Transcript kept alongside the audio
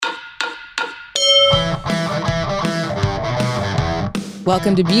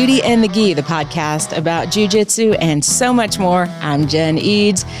Welcome to Beauty and the Gi, the podcast about jujitsu and so much more. I'm Jen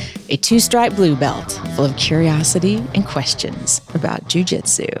Eads, a two-stripe blue belt full of curiosity and questions about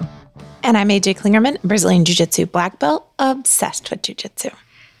jujitsu. And I'm AJ Klingerman, Brazilian Jiu-Jitsu black belt, obsessed with Jiu-Jitsu.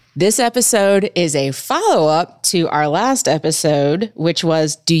 This episode is a follow-up to our last episode, which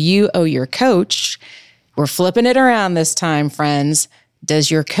was, Do You Owe Your Coach? We're flipping it around this time, friends.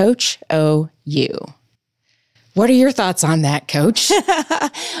 Does your coach owe you? What are your thoughts on that, Coach?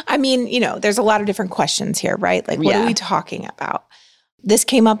 I mean, there's a lot of different questions here, right? Like, what are we talking about? This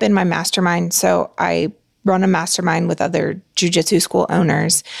came up in my mastermind. So I run a mastermind with other jiu-jitsu school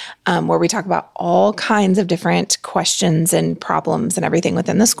owners where we talk about all kinds of different questions and problems and everything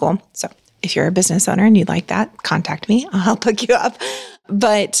within the school. So if you're a business owner and you'd like that, contact me. I'll hook you up.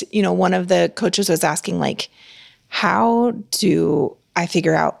 But, one of the coaches was asking, like, how do I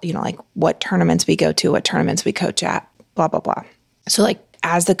figure out, what tournaments we go to, what tournaments we coach at, blah, blah, blah. So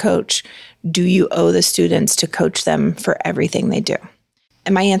as the coach, do you owe the students to coach them for everything they do?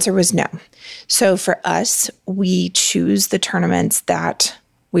 And my answer was no. So for us, we choose the tournaments that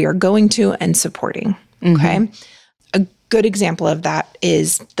we are going to and supporting. Okay. A good example of that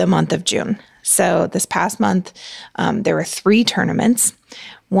is the month of June. So this past month, there were 3 tournaments.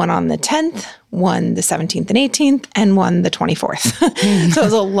 One on the 10th, one the 17th and 18th, and one the 24th. So it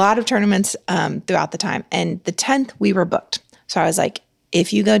was a lot of tournaments throughout the time. And the 10th, we were booked. So I was like,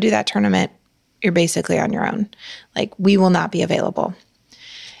 if you go do that tournament, you're basically on your own. Like, we will not be available.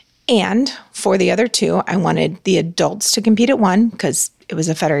 And for the other 2, I wanted the adults to compete at one because it was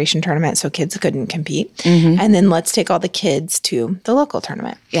a federation tournament, so kids couldn't compete. And then let's take all the kids to the local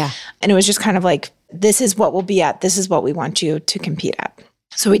tournament. Yeah. And it was just kind of like, this is what we'll be at. This is what we want you to compete at.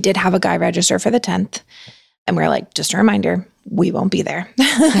 So we did have a guy register for the 10th, and we're like, just a reminder, we won't be there.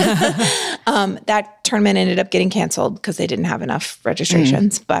 That tournament ended up getting canceled because they didn't have enough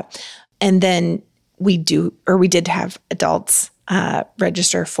registrations. And then we did have adults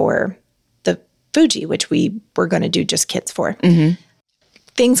register for the Fuji, which we were going to do just kids for.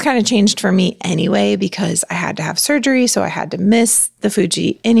 Things kind of changed for me anyway because I had to have surgery, so I had to miss the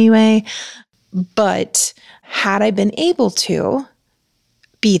Fuji anyway. But had I been able to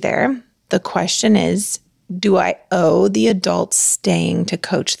be there, the question is, do I owe the adults staying to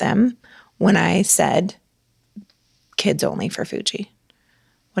coach them when I said kids only for Fuji?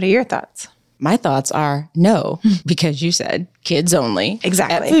 What are your thoughts? My thoughts are no, because you said kids only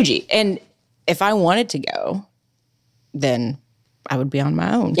Exactly. at Fuji. And if I wanted to go, then I would be on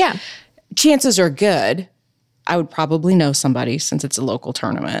my own. Yeah. Chances are good. I would probably know somebody since it's a local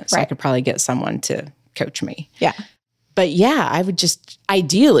tournament. So I could probably get someone to coach me. Yeah. But yeah, I would just,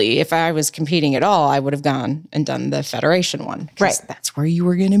 ideally, if I was competing at all, I would have gone and done the federation one. Right. That's where you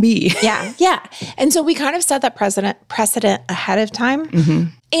were going to be. Yeah. Yeah. And so we kind of set that precedent ahead of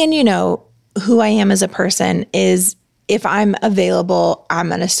time. And, who I am as a person is, if I'm available, I'm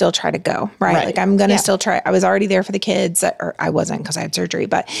going to still try to go, right? Like, I'm going to still try. I was already there for the kids, or I wasn't because I had surgery,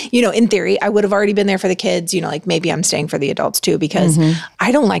 but, in theory, I would have already been there for the kids, maybe I'm staying for the adults too, because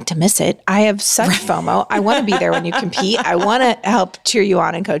I don't like to miss it. I have such FOMO. I want to be there when you compete. I want to help cheer you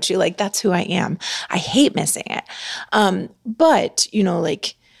on and coach you. Like, that's who I am. I hate missing it. But,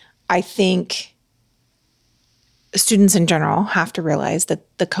 I think students in general have to realize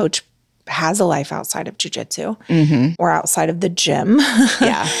that the coach has a life outside of jiu-jitsu or outside of the gym.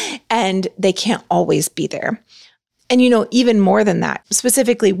 And they can't always be there. And, even more than that,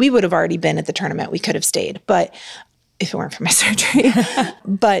 specifically, we would have already been at the tournament. We could have stayed, but if it weren't for my surgery,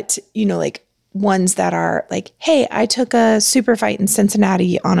 but, ones that are like, hey, I took a super fight in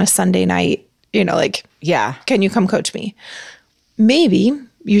Cincinnati on a Sunday night, can you come coach me? Maybe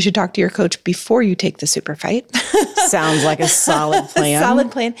you should talk to your coach before you take the super fight. Sounds like a solid plan. Solid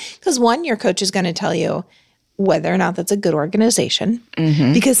plan. Because one, your coach is going to tell you whether or not that's a good organization.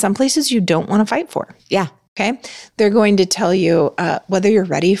 Because some places you don't want to fight for. Yeah. Okay. They're going to tell you whether you're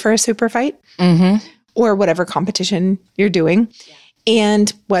ready for a super fight or whatever competition you're doing,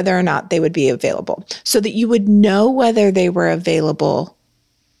 and whether or not they would be available, so that you would know whether they were available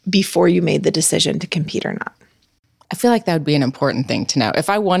before you made the decision to compete or not. I feel like that would be an important thing to know. If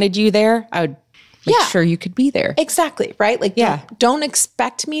I wanted you there, I would make sure you could be there. Exactly. Right? Like, don't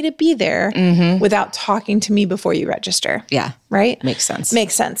expect me to be there without talking to me before you register. Yeah. Right? Makes sense.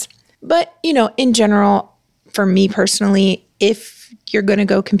 Makes sense. But, in general, for me personally, if you're going to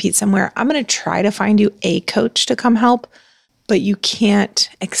go compete somewhere, I'm going to try to find you a coach to come help, but you can't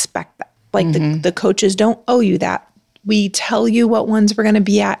expect that. Like, the coaches don't owe you that. We tell you what ones we're going to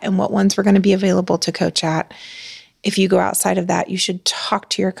be at and what ones we're going to be available to coach at. If you go outside of that, you should talk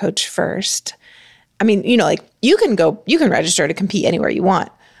to your coach first I mean, like you can register to compete anywhere you want,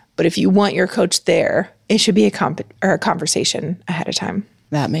 but if you want your coach there, it should be a conversation ahead of time.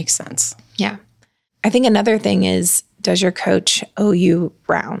 That makes sense. Yeah. I think another thing is, does your coach owe you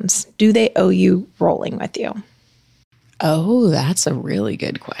rounds? Do they owe you rolling with you? Oh, that's a really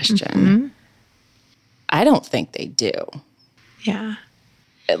good question. I don't think they do. Yeah.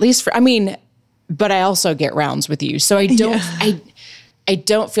 At least but I also get rounds with you. So I don't, I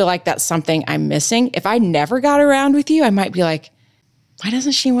don't feel like that's something I'm missing. If I never got around with you, I might be like, why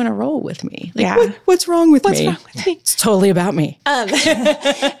doesn't she want to roll with me? Like, what's wrong with me? It's totally about me.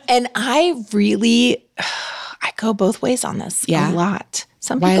 And I go both ways on this a lot.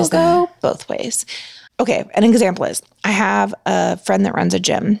 Some people go both ways. Okay, an example is I have a friend that runs a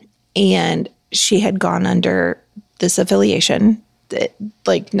gym, and she had gone under this affiliation, that,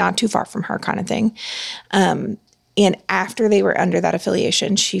 like not too far from her kind of thing. And after they were under that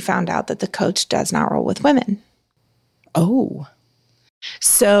affiliation, she found out that the coach does not roll with women. Oh.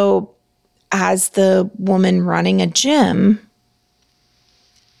 So as the woman running a gym,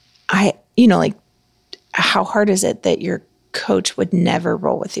 how hard is it that your coach would never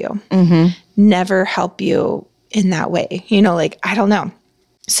roll with you, never help you in that way? I don't know.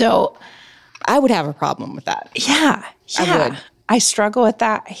 So I would have a problem with that. Yeah. I would. I struggle with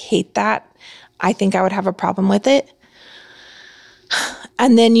that. I hate that. I think I would have a problem with it.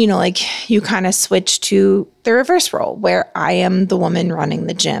 And then, you kind of switch to the reverse role where I am the woman running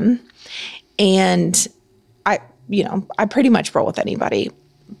the gym, and I pretty much roll with anybody.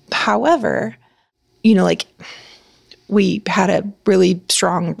 However, we had a really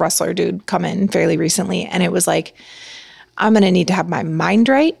strong wrestler dude come in fairly recently, and it was like, I'm going to need to have my mind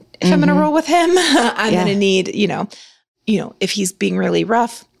right if I'm going to roll with him. I'm going to need, if he's being really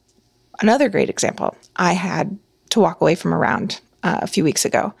rough. Another great example, I had to walk away from a round a few weeks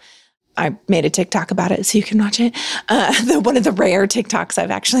ago. I made a TikTok about it, so you can watch it. One of the rare TikToks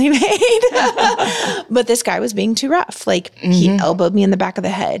I've actually made. But this guy was being too rough. He elbowed me in the back of the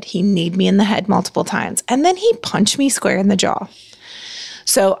head. He kneed me in the head multiple times. And then he punched me square in the jaw.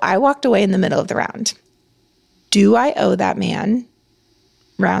 So I walked away in the middle of the round. Do I owe that man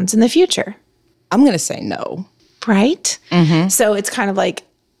rounds in the future? I'm going to say no. Right? So it's kind of like,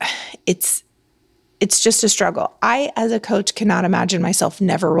 it's just a struggle. I, as a coach, cannot imagine myself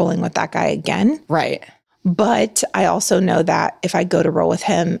never rolling with that guy again. Right. But I also know that if I go to roll with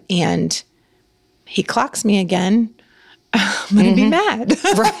him and he clocks me again, I'm going to be mad.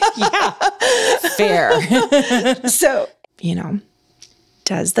 Right. Yeah. Fair. So,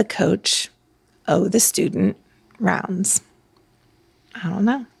 does the coach owe the student rounds? I don't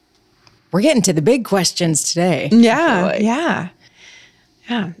know. We're getting to the big questions today. Yeah. Yeah.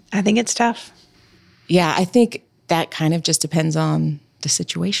 Yeah. I think it's tough. Yeah, I think that kind of just depends on the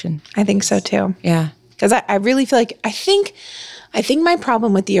situation. I think so too. Yeah. Because I really feel like, I think my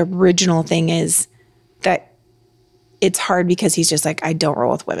problem with the original thing is that it's hard because he's just like, I don't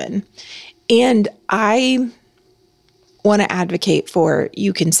roll with women. And I want to advocate for,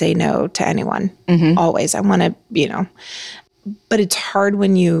 you can say no to anyone. Always. I want to, but it's hard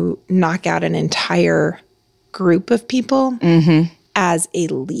when you knock out an entire group of people as a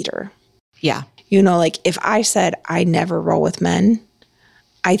leader. Yeah. If I said I never roll with men,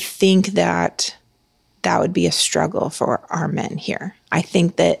 I think that would be a struggle for our men here. I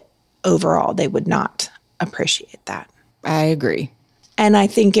think that overall they would not appreciate that. I agree. And I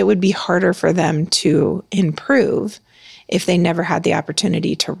think it would be harder for them to improve if they never had the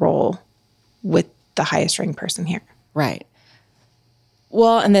opportunity to roll with the highest ranked person here. Right.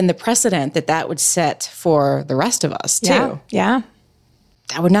 Well, and then the precedent that would set for the rest of us too. Yeah.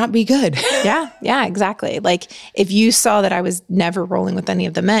 That would not be good. Yeah, exactly. Like if you saw that I was never rolling with any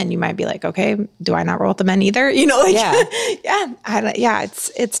of the men, you might be like, okay, do I not roll with the men either?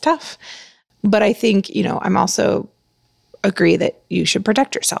 It's tough. But I think, I'm also agree that you should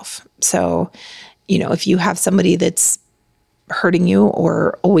protect yourself. So, if you have somebody that's hurting you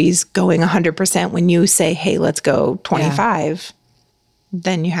or always going 100% when you say, hey, let's go 25,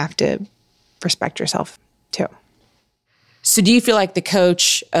 then you have to respect yourself too. So do you feel like the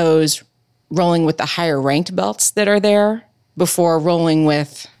coach owes rolling with the higher ranked belts that are there before rolling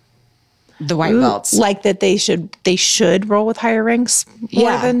with the white belts? Like that they should roll with higher ranks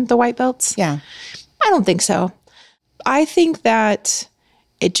more than the white belts? Yeah. I don't think so. I think that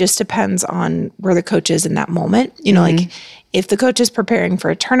it just depends on where the coach is in that moment. Like if the coach is preparing for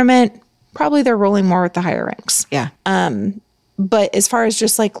a tournament, probably they're rolling more with the higher ranks. Yeah. But as far as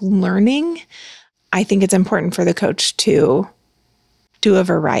just like learning, I think it's important for the coach to do a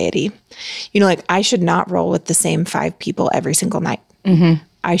variety. Like I should not roll with the same 5 people every single night.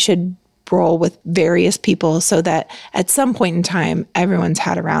 I should role with various people so that at some point in time, everyone's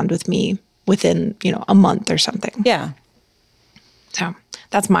had a round with me within, a month or something. Yeah. So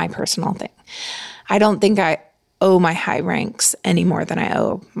that's my personal thing. I don't think I owe my high ranks any more than I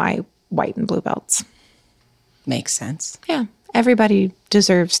owe my white and blue belts. Makes sense. Yeah. Everybody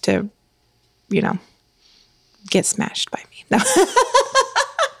deserves to, get smashed by me. No.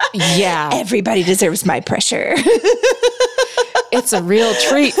 Yeah. Everybody deserves my pressure. It's a real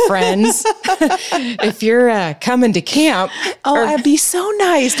treat, friends. If you're coming to camp. I'd be so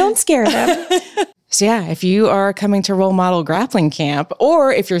nice. Don't scare them. So yeah, if you are coming to Role Model Grappling Camp,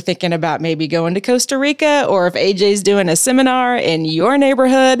 or if you're thinking about maybe going to Costa Rica, or if AJ's doing a seminar in your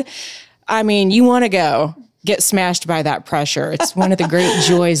neighborhood, you want to go. Get smashed by that pressure. It's one of the great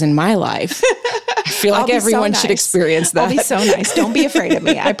joys in my life. I feel like everyone should experience that. I'll be so nice. Don't be afraid of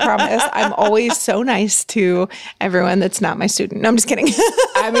me. I promise. I'm always so nice to everyone that's not my student. No, I'm just kidding.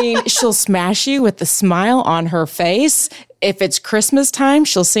 She'll smash you with the smile on her face. If it's Christmas time,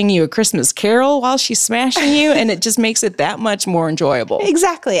 she'll sing you a Christmas carol while she's smashing you, and it just makes it that much more enjoyable.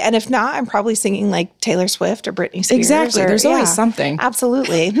 Exactly. And if not, I'm probably singing like Taylor Swift or Britney Spears. Exactly. There's always something.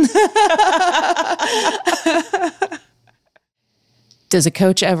 Absolutely. Does a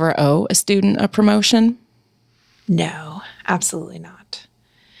coach ever owe a student a promotion? No, absolutely not.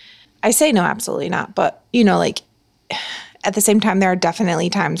 I say no, absolutely not. But, at the same time, there are definitely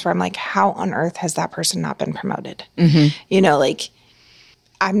times where I'm like, how on earth has that person not been promoted? Mm-hmm.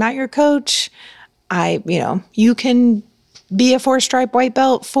 I'm not your coach. You can be a 4-stripe white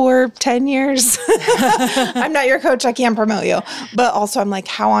belt for 10 years. I'm not your coach. I can't promote you. But also I'm like,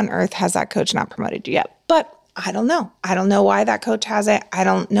 how on earth has that coach not promoted you yet? But I don't know. I don't know why that coach has it. I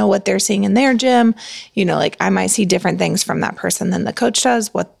don't know what they're seeing in their gym. I might see different things from that person than the coach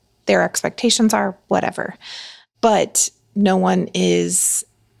does, what their expectations are, whatever. But no one is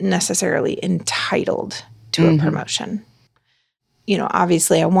necessarily entitled to a promotion.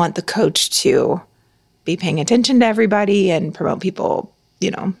 Obviously I want the coach to be paying attention to everybody and promote people,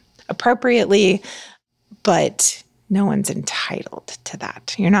 appropriately, but no one's entitled to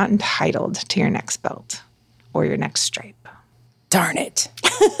that. You're not entitled to your next belt or your next stripe. Darn it.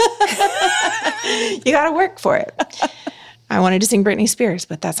 You got to work for it. I wanted to sing Britney Spears,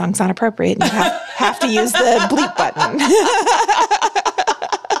 but that song's not appropriate. And you have to use the bleep button.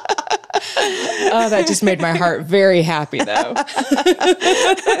 Oh, that just made my heart very happy, though.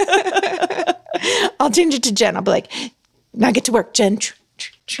 I'll change it to Jen. I'll be like, now get to work, Jen.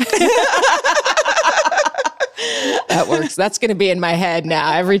 That works. That's going to be in my head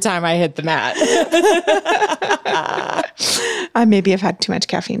now every time I hit the mat. I maybe have had too much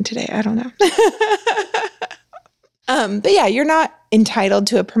caffeine today. I don't know. But yeah, you're not entitled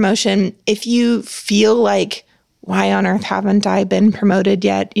to a promotion. If you feel like, why on earth haven't I been promoted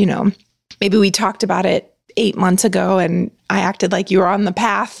yet? Maybe we talked about it 8 months ago and I acted like you were on the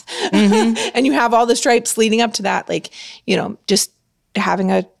path and you have all the stripes leading up to that. Just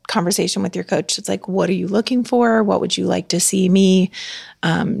having a conversation with your coach. It's like, what are you looking for? What would you like to see me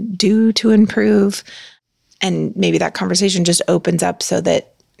do to improve? And maybe that conversation just opens up so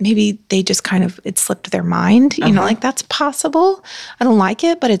that maybe they just it slipped their mind, that's possible. I don't like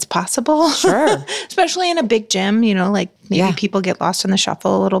it, but it's possible. Sure. Especially in a big gym, maybe people get lost in the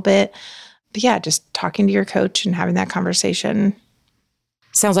shuffle a little bit. But yeah, just talking to your coach and having that conversation.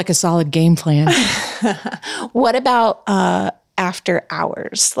 Sounds like a solid game plan. What about after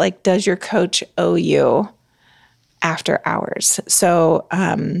hours? Does your coach owe you after hours? So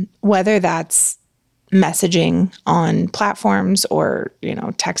whether that's messaging on platforms or,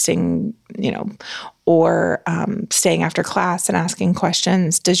 texting, or staying after class and asking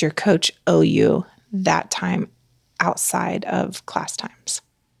questions, does your coach owe you that time outside of class times?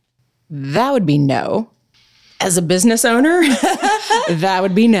 That would be no. As a business owner, that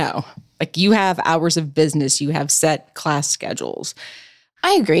would be no. You have hours of business, you have set class schedules.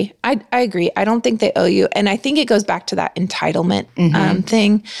 I agree. I agree. I don't think they owe you. And I think it goes back to that entitlement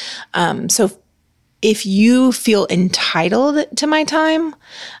thing. So if you feel entitled to my time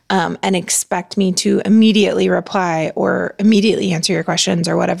and expect me to immediately reply or immediately answer your questions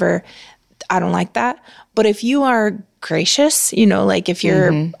or whatever, I don't like that. But if you are gracious, if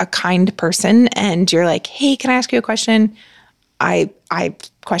you're a kind person and you're like, hey, can I ask you a question?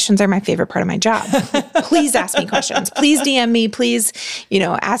 Questions are my favorite part of my job. Please ask me questions. Please DM me. Please,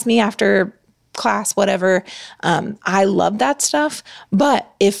 ask me after class, whatever. I love that stuff. But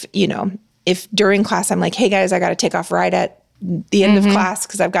if during class I'm like, hey guys, I got to take off right at the end of class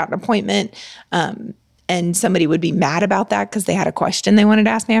because I've got an appointment, and and somebody would be mad about that because they had a question they wanted to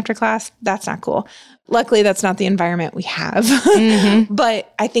ask me after class. That's not cool. Luckily, that's not the environment we have.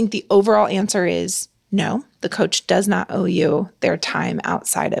 But I think the overall answer is no, the coach does not owe you their time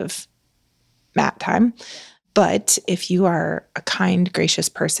outside of mat time. But if you are a kind, gracious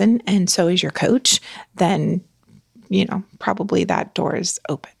person, and so is your coach, then, probably that door is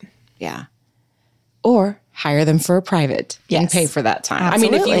open. Yeah. Or hire them for a private and pay for that time.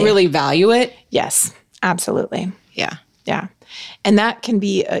 Absolutely. I mean, if you really value it. Yes, absolutely. Yeah. Yeah. And that can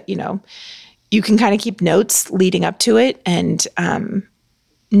be, you can kind of keep notes leading up to it and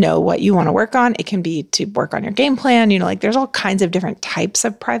know what you want to work on. It can be to work on your game plan. There's all kinds of different types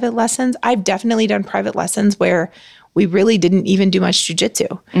of private lessons. I've definitely done private lessons where we really didn't even do much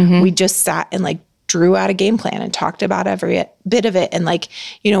jujitsu. We just sat and drew out a game plan and talked about every bit of it. And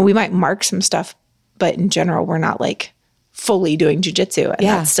we might mark some stuff, but in general, we're not fully doing jujitsu. And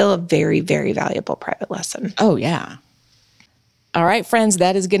that's still a very, very valuable private lesson. Oh, yeah. All right, friends,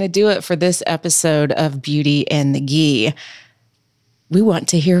 that is going to do it for this episode of Beauty and the Gi. We want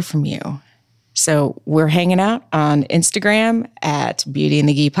to hear from you. So we're hanging out on Instagram at Beauty and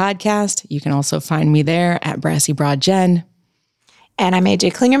the Gi Podcast. You can also find me there at Brassy Broad Jen. And I'm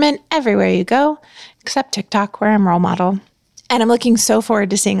AJ Klingerman everywhere you go, except TikTok, where I'm role model. And I'm looking so forward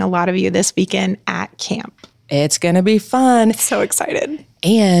to seeing a lot of you this weekend at camp. It's going to be fun. So excited.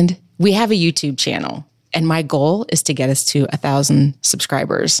 And we have a YouTube channel. And my goal is to get us to 1,000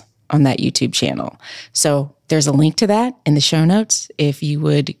 subscribers on that YouTube channel. So there's a link to that in the show notes. If you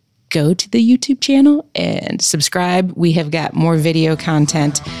would go to the YouTube channel and subscribe, we have got more video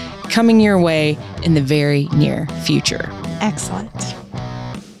content coming your way in the very near future. Excellent.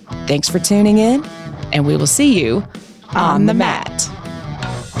 Thanks for tuning in, and we will see you on the mat.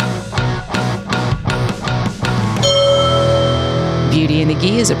 Beauty and the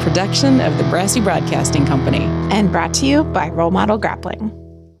Gi is a production of the Brassy Broadcasting Company. And brought to you by Role Model Grappling.